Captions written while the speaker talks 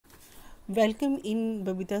Welcome in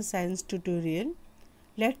Babita Science tutorial.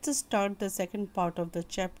 Let's start the second part of the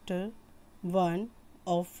chapter 1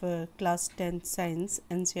 of class 10 science,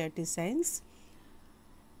 NCERT science.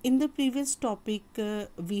 In the previous topic,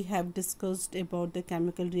 we have discussed about the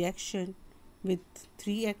chemical reaction with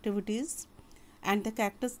 3 activities and the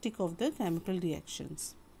characteristic of the chemical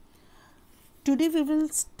reactions. Today we will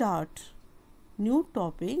start new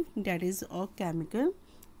topic, that is a chemical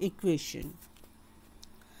equation.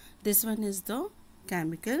 This one is the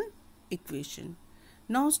chemical equation.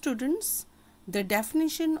 Now students, the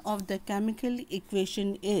definition of the chemical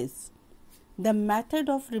equation is the method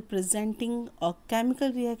of representing a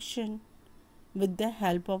chemical reaction with the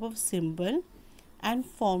help of a symbol and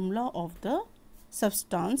formula of the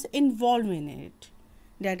substance involved in it.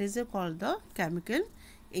 That is called the chemical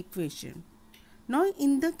equation. Now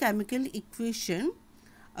in the chemical equation,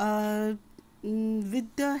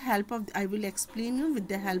 with the help of, I will explain you with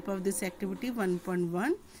the help of this activity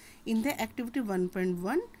 1.1. In the activity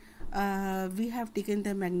 1.1, we have taken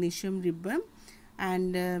the magnesium ribbon,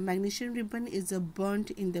 and magnesium ribbon is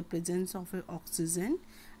burnt in the presence of oxygen,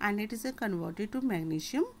 and it is converted to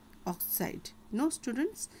magnesium oxide. No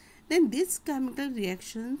students, then these chemical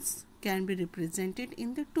reactions can be represented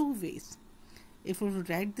in the two ways. If we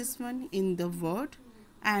write this one in the word,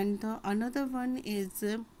 and the another one is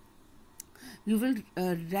you will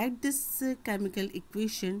write this chemical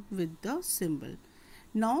equation with the symbol.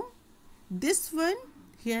 Now this one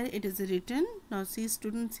here it is written. Now see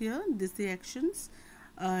students, here these reactions,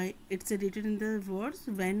 it's written in the words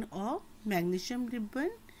when a magnesium ribbon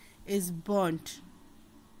is burnt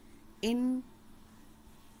in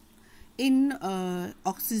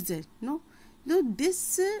oxygen. No,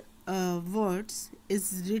 this words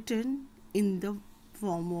is written in the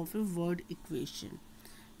form of a word equation.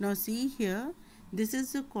 Now see here, this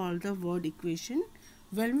is called the word equation.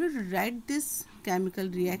 When we write this chemical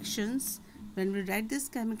reactions, in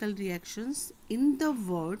the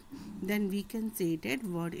word, then we can say that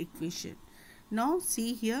word equation. Now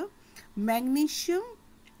see here, magnesium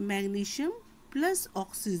plus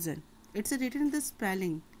oxygen, it's written in the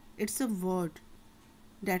spelling, it's a word,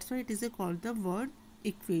 that's why it is called the word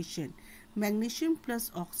equation. Magnesium plus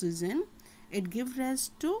oxygen, it gives rise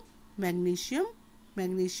to magnesium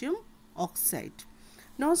oxide.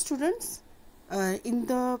 Now students, in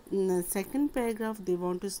the second paragraph they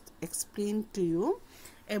want to explain to you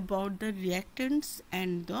about the reactants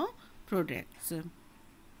and the products.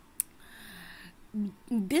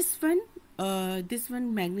 This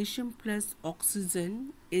one magnesium plus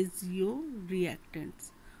oxygen is your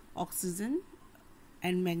reactants. Oxygen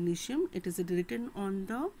and magnesium, it is written on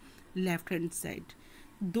the left hand side.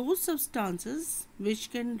 Those substances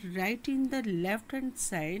which can write in the left hand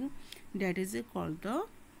side, that is called the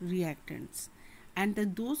reactants, and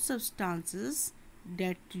those substances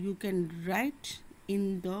that you can write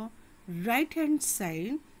in the right hand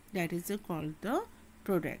side, that is called the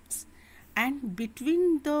products. And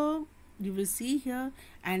between the, you will see here,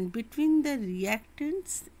 and between the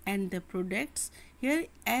reactants and the products, here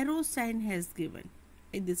arrow sign has given.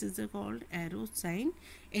 This is called arrow sign,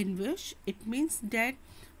 in which it means that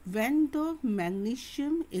when the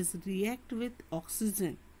magnesium is react with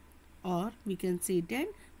oxygen, or we can say that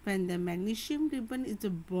when the magnesium ribbon is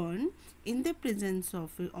burned in the presence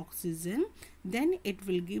of oxygen, then it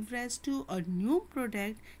will give rise to a new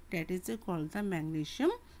product, that is called the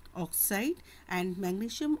magnesium oxide, and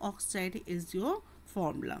magnesium oxide is your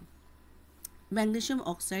formula. Magnesium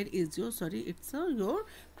oxide is your, it's your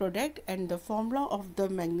product, and the formula of the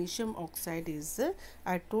magnesium oxide is,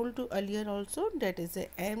 I told you earlier also, that is a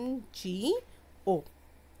MgO.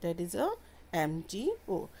 That is a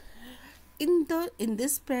MgO. In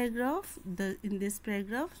this paragraph,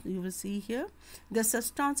 you will see here the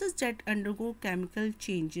substances that undergo chemical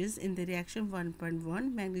changes in the reaction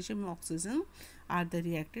 1.1, magnesium oxygen are the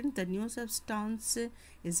reactant. The new substance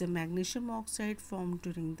is a magnesium oxide formed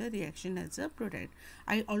during the reaction as a product.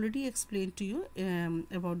 I already explained to you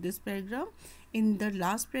about this paragraph. In the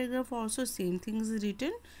last paragraph also same thing is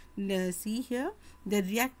written. See here, the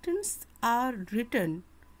reactants are written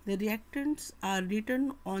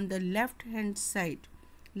on the left hand side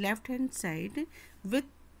with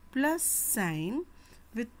plus sign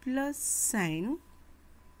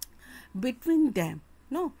between them.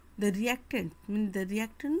 No, the reactant, the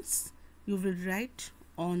reactants you will write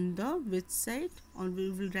on the which side,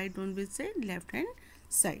 left hand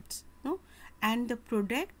sides. No, and the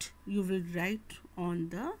product you will write on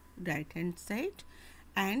the right hand side.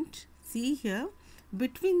 And see here,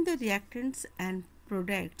 between the reactants and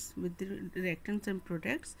products, with the reactants and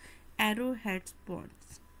products, arrow heads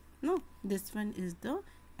bonds. No, this one is the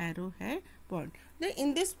arrowhead point. Then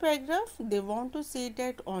in this paragraph they want to say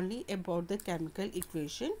that only about the chemical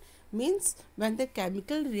equation, means when the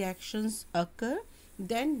chemical reactions occur,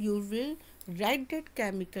 then you will write that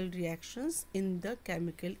chemical reactions in the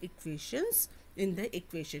chemical equations in the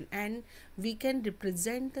equation, and we can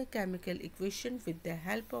represent the chemical equation with the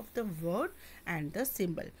help of the word and the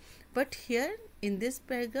symbol. But here in this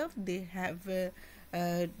paragraph they have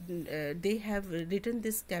written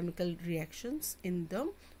this chemical reactions in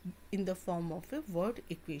the form of a word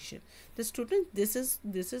equation. The student, this is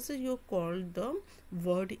you call the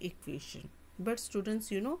word equation. But students,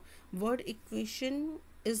 you know, word equation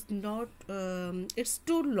is not it's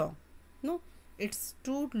too long. No, it's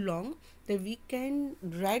too long that we can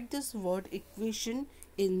write this word equation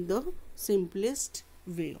in the simplest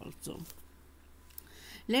way also.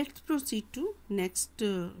 Let's proceed to next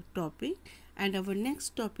topic, and our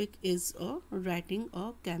next topic is writing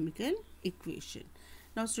a chemical equation.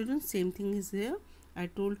 Now students, same thing is here. I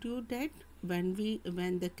told you that when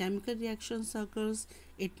the chemical reactions occurs,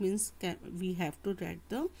 it means we have to write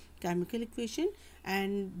the chemical equation,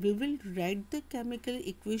 and we will write the chemical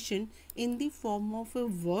equation in the form of a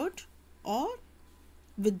word or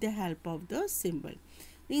with the help of the symbol.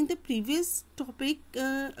 In the previous topic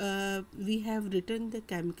we have written the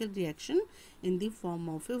chemical reaction in the form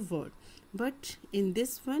of a word, but in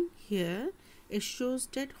this one here it shows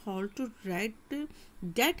that how to write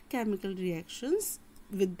that chemical reactions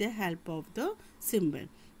with the help of the symbol.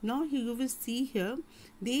 Now you will see here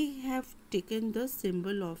they have taken the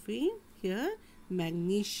symbol of a here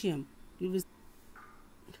magnesium. You will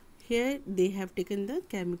here they have taken the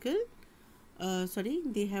chemical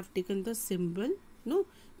they have taken the symbol. No,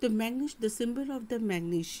 the symbol of the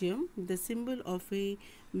magnesium, the symbol of a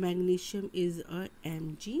magnesium is a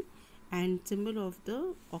Mg, and symbol of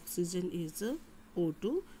the oxygen is a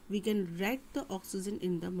O2. We can write the oxygen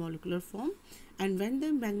in the molecular form, and when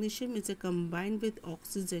the magnesium is combined with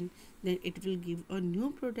oxygen, then it will give a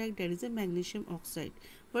new product, that is a magnesium oxide.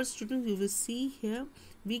 But students, you will see here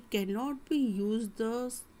we cannot be use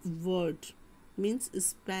the word, means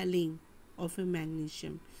spelling of a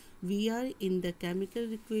magnesium. We are in the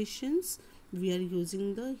chemical equations, we are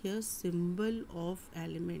using the here symbol of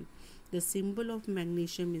element. The symbol of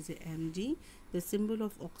magnesium is a Mg, the symbol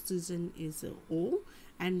of oxygen is a O,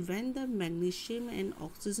 and when the magnesium and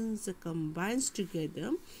oxygen combines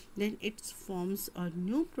together, then it forms a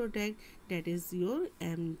new product, that is your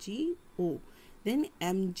MgO. Then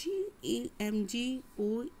MgO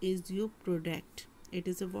is your product. It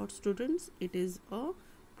is a what, students? It is a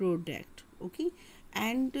product. Okay,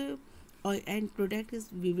 and product is,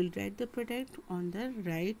 we will write the product on the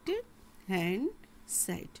right hand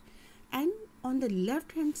side, and on the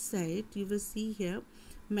left hand side you will see here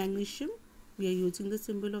magnesium, we are using the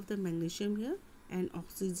symbol of the magnesium here, and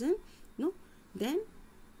oxygen. No, then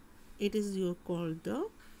it is your called the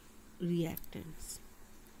reactants.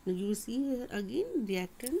 Now you see here again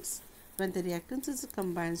reactants. When the reactants is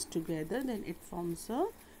combined together, then it forms a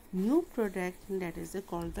new product, that is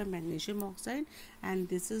called the magnesium oxide, and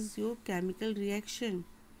this is your chemical reaction.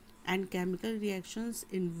 And chemical reactions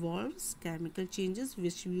involves chemical changes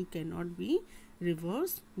which you cannot be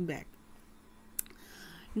reversed back.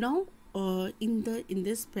 Now in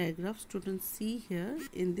this paragraph, students, see here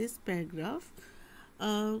in this paragraph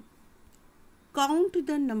count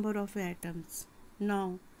the number of atoms.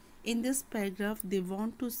 Now in this paragraph they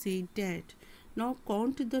want to say that now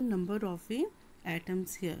count the number of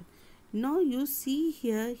atoms here. Now you see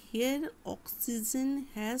here oxygen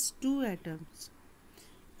has 2 atoms,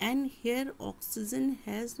 and here oxygen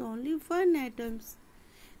has only 1 atoms.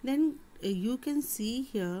 Then you can see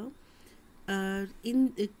here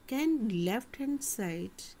can left hand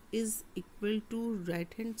side is equal to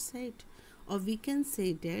right hand side, or we can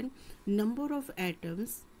say that number of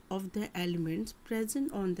atoms of the elements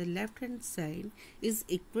present on the left hand side is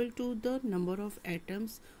equal to the number of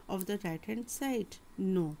atoms of the right hand side.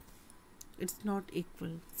 No, it's not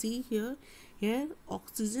equal. See here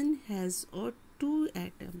oxygen has 2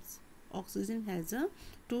 atoms. Oxygen has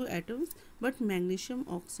 2 atoms, but magnesium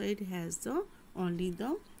oxide has only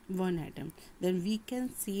the 1 atom. Then we can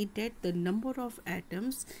see that the number of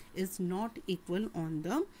atoms is not equal on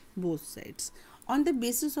the both sides. On the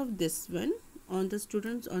basis of this one, on the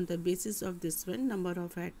students, on the basis of this one, number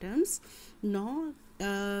of atoms, now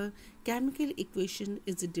chemical equation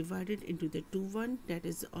is divided into the 2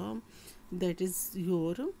 that is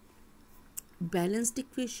your balanced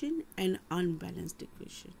equation and unbalanced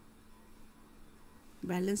equation.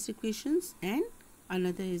 Balanced equations, and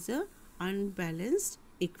another is a unbalanced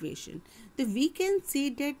equation. So we can see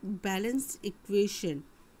that balanced equation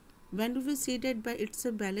When we will say that by it's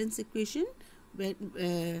a balance equation, when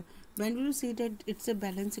we will say that it's a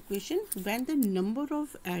balance equation, when the number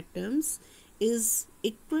of atoms is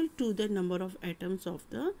equal to the number of atoms of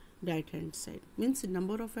the right hand side. Means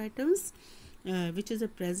number of atoms which is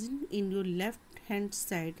present in your left hand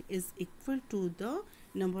side is equal to the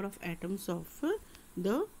number of atoms of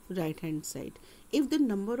the right hand side. If the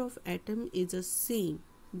number of atom is the same,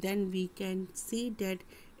 then we can see that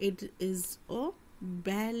it is a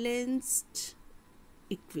balanced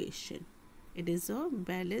equation. It is a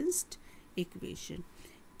balanced equation.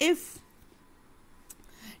 If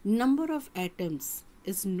number of atoms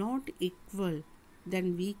is not equal,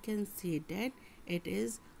 then we can say that it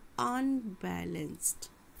is unbalanced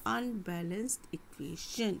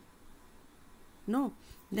equation. No,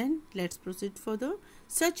 then let's proceed further.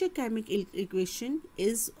 Such a chemical equation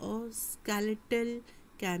is a skeletal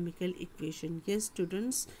chemical equation. Yes,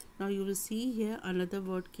 students, now you will see here another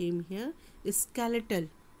word came here, skeletal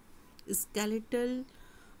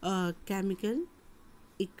chemical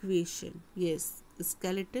equation. Yes,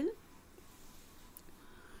 skeletal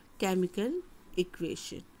chemical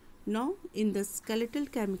equation. Now in the skeletal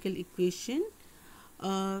chemical equation,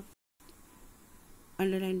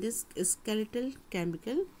 underline this, skeletal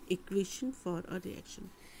chemical equation for a reaction.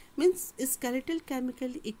 Means skeletal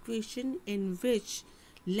chemical equation in which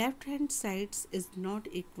left hand sides is not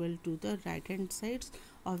equal to the right hand sides,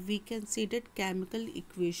 or we can say that chemical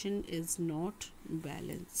equation is not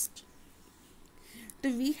balanced. So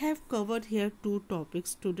we have covered here two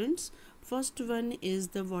topics, students. First one is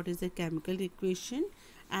the what is the chemical equation,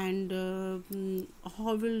 and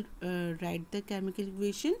how we'll write the chemical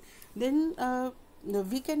equation. Then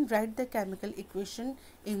we can write the chemical equation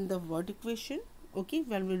in the word equation. Okay,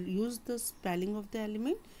 when we'll use the spelling of the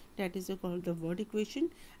element, that is called the word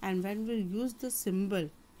equation, and when we'll use the symbol,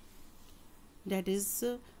 that is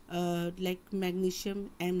like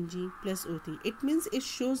magnesium Mg plus O3. It means it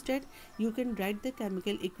shows that you can write the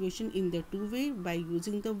chemical equation in the two way, by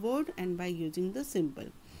using the word and by using the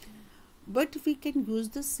symbol. But we can use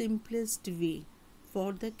the simplest way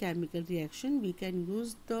for the chemical reaction. We can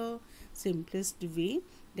use the simplest way,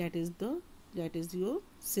 that is your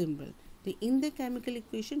symbol. In the chemical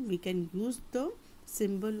equation we can use the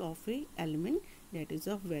symbol of a element. That is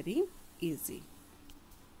a very easy.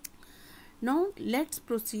 Now let's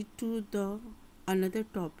proceed to the another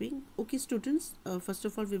topic. Okay, students, first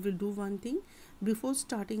of all we will do one thing before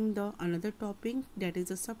starting the another topic, that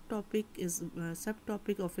is a subtopic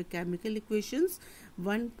of a chemical equations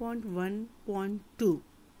 1.1.2,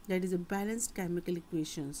 that is a balanced chemical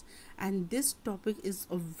equations. And this topic is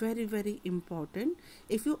a very important.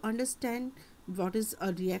 If you understand what is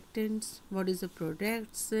a reactants, what is a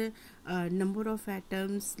products, number of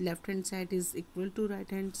atoms, left hand side is equal to right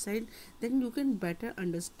hand side, then you can better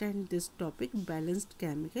understand this topic, balanced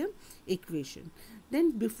chemical equation.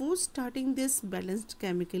 Then before starting this balanced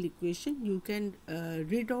chemical equation, you can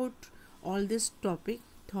read out all this topic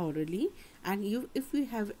thoroughly, and if you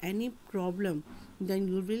have any problem, then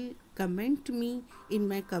you will comment me in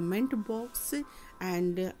my comment box,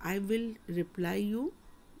 and I will reply you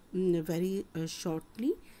very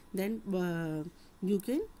shortly. Then you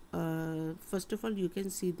can first of all you can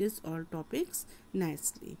see this all topics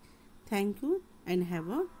nicely. Thank you and have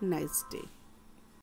a nice day.